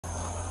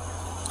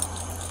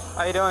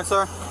How you doing,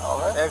 sir? All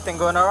right. Everything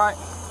going all right?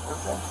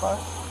 Everything's fine.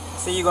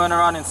 See you going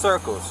around in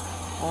circles.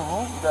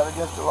 Mm-hmm. You got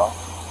against the law?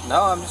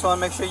 No, I just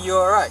want to make sure you're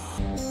all right.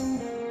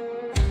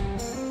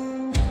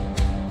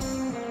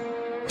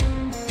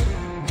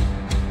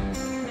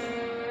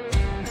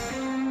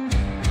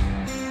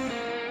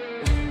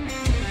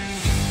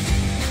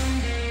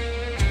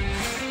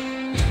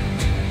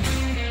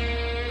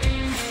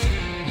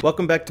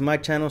 Welcome back to my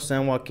channel,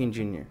 San Joaquin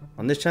Jr.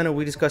 On this channel,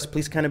 we discuss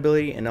police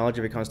accountability and knowledge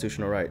of your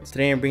constitutional rights.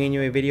 Today, I'm bringing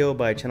you a video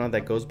by a channel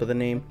that goes by the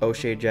name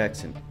Oshae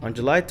Jackson. On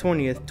July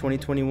 20th,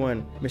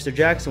 2021, Mr.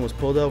 Jackson was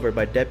pulled over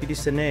by Deputy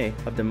Sinae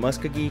of the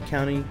Muscogee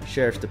County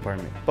Sheriff's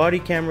Department. Body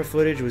camera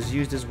footage was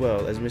used as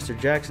well as Mr.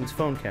 Jackson's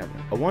phone camera.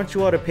 I want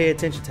you all to pay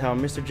attention to how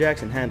Mr.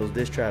 Jackson handles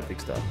this traffic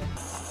stop.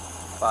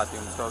 53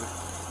 Muscogee.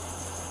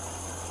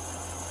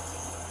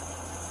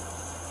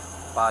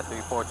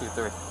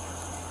 53423.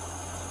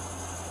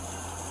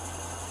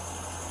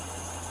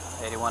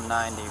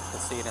 8190,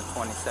 proceed in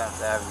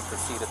 27th Avenue,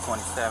 proceed to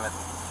 27th.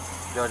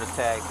 Georgia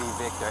tag B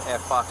Victor,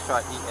 F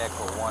Foxtrot E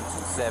Echo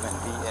 127,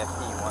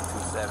 VFE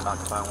 127,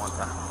 occupying one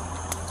time.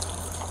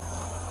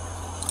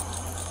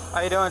 How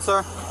you doing,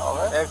 sir? All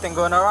right. Everything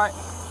going all right?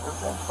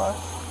 Everything's fine.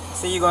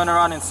 See you going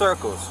around in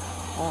circles.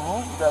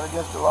 Mm-hmm. You got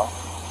against the law?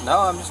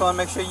 No, I just want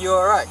to make sure you're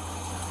all right.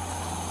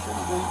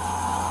 Shouldn't be.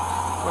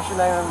 What's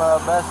your name and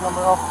badge number,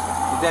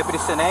 officer?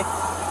 Deputy Sinae,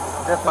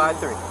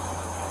 53.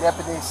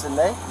 Deputy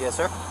Sinae? Yes,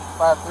 sir.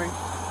 53.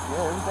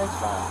 Yeah, everything's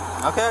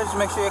fine. Okay, just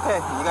make sure you're okay.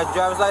 You got your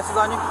driver's license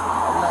on you?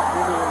 I'm not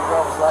giving you a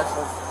driver's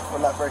license for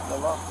not breaking the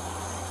law.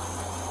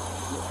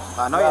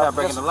 I know you're not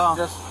breaking the law.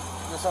 Just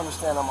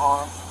understand I'm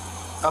armed.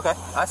 Okay,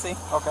 I see.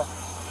 Okay.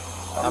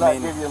 I'm not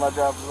giving you my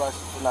driver's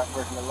license for not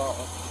breaking the law.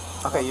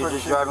 Okay, you're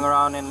just driving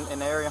around in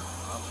the area?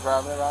 I'm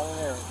driving around in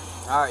the area.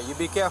 All right, you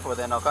be careful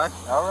then, okay?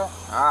 All right.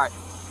 All right.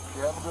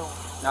 You have a good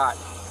one. All right.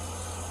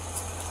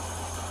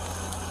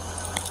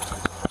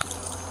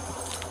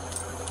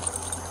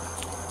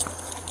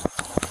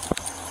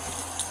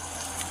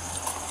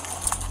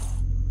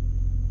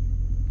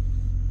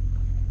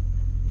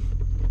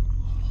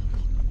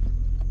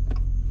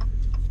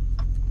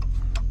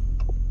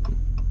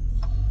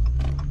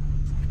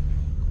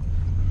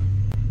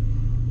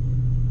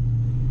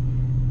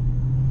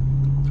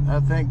 I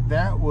think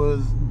that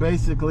was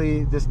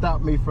basically to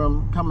stop me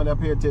from coming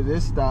up here to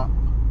this stop.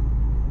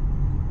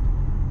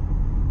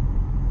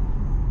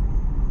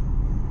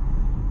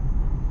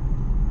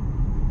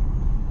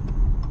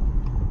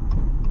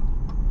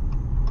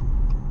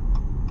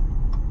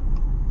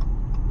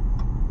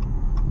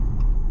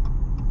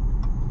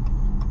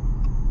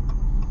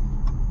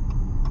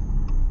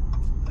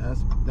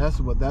 That's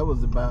what that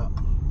was about.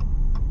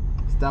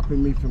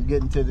 Stopping me from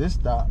getting to this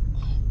stop.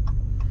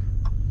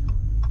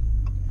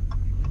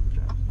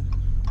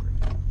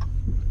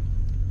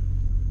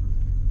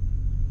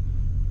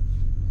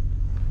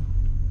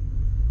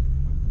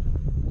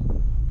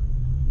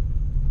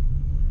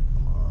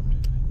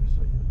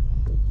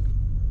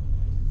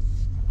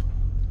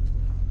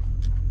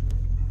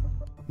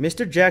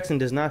 Mr. Jackson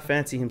does not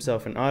fancy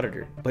himself an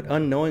auditor, but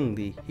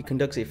unknowingly, he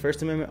conducts a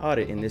First Amendment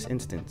audit in this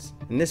instance.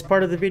 In this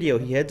part of the video,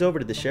 he heads over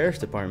to the Sheriff's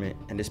Department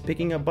and is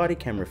picking up body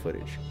camera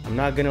footage. I'm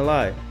not gonna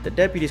lie, the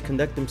deputies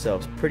conduct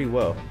themselves pretty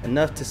well,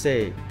 enough to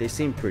say they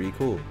seem pretty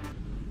cool.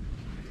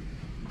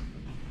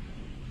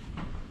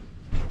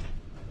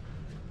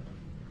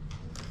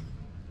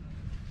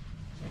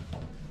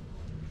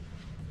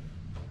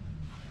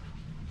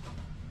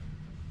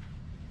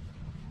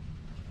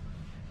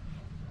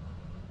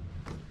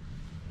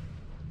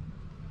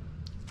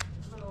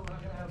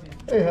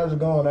 Hey, how's it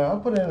going now? I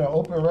put in an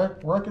open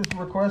records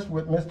request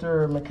with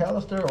Mr.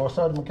 McAllister or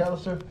Sergeant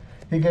McAllister.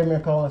 He gave me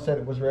a call and said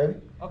it was ready.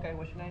 Okay,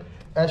 what's your name?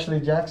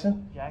 Oshae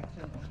Jackson.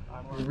 Jackson.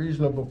 A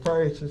reasonable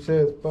price. It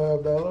says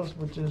 $5,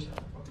 which is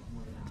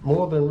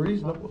more than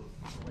reasonable.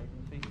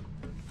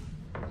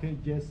 He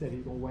just said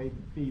he's gonna waive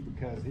the fee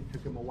because it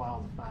took him a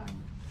while to find.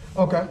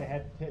 Okay. They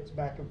had to text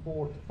back and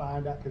forth to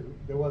find out because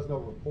there was no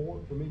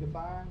report for me to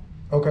find.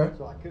 Okay.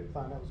 So I couldn't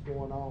find out what's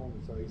going on.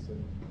 So he said.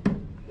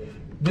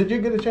 Did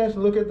you get a chance to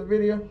look at the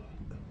video?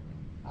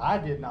 I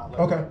did not look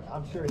Okay. at it.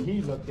 I'm sure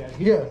he looked at it.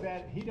 He Yeah. looks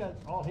at it. He does.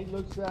 All he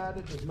looks at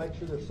it is make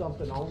sure there's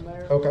something on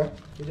there. Okay.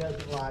 He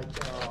doesn't like.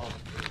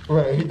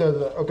 Right. He does.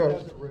 Okay. He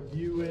doesn't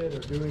review it or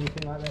do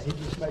anything like that. He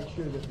just makes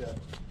sure that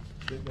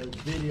there's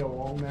video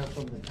on there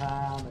from the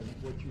time and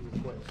what you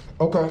request.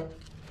 Okay.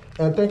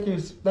 And thank you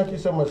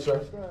so much,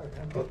 sir. Sure.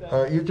 Have a good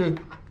day. You too.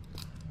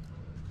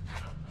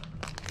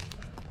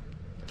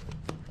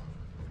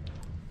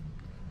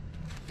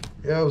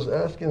 Yeah, I was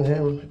asking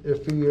him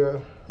if he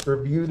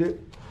reviewed it,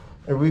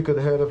 and we could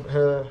have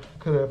had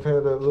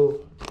a little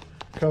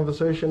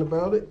conversation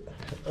about it.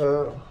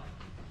 You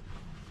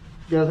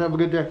guys have a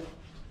good day.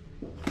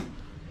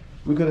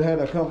 We could have had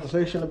a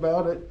conversation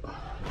about it,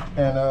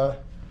 and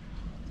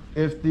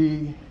if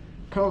the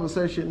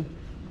conversation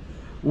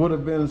would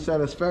have been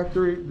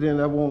satisfactory, then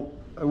I will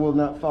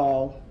not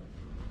file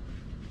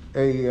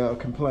a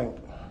complaint.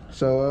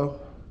 So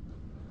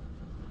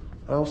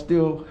I'll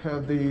still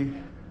have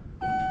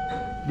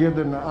give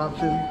them the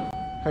option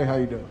Hey, how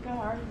you doing? Good, how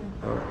are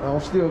you? I'll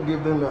still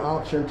give them the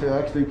option to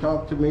actually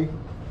talk to me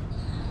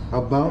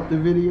about the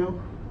video,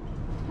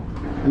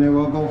 and then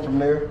we'll go from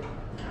there.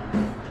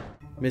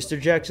 Mr.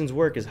 Jackson's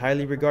work is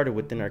highly regarded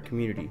within our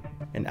community,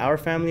 and our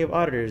family of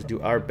auditors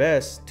do our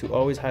best to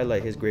always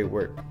highlight his great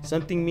work.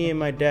 Something me and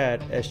my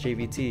dad,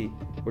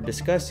 SJVT, were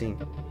discussing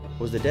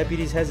was the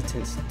deputy's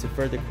hesitance to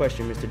further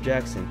question Mr.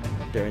 Jackson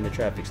during the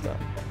traffic stop.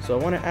 So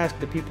I want to ask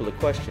the people a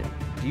question.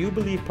 Do you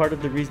believe part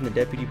of the reason the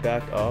deputy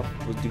backed off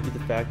was due to the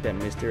fact that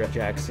Mr.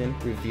 Jackson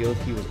revealed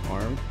he was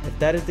armed? If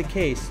that is the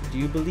case, do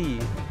you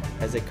believe,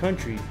 as a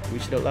country, we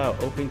should allow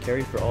open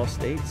carry for all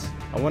states?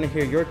 I want to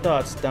hear your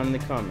thoughts down in the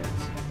comments.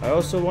 I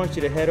also want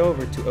you to head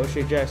over to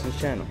Oshae Jackson's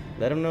channel.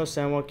 Let him know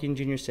San Joaquin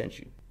Jr. sent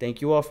you.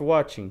 Thank you all for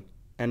watching,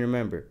 and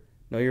remember,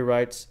 know your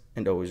rights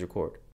and always record.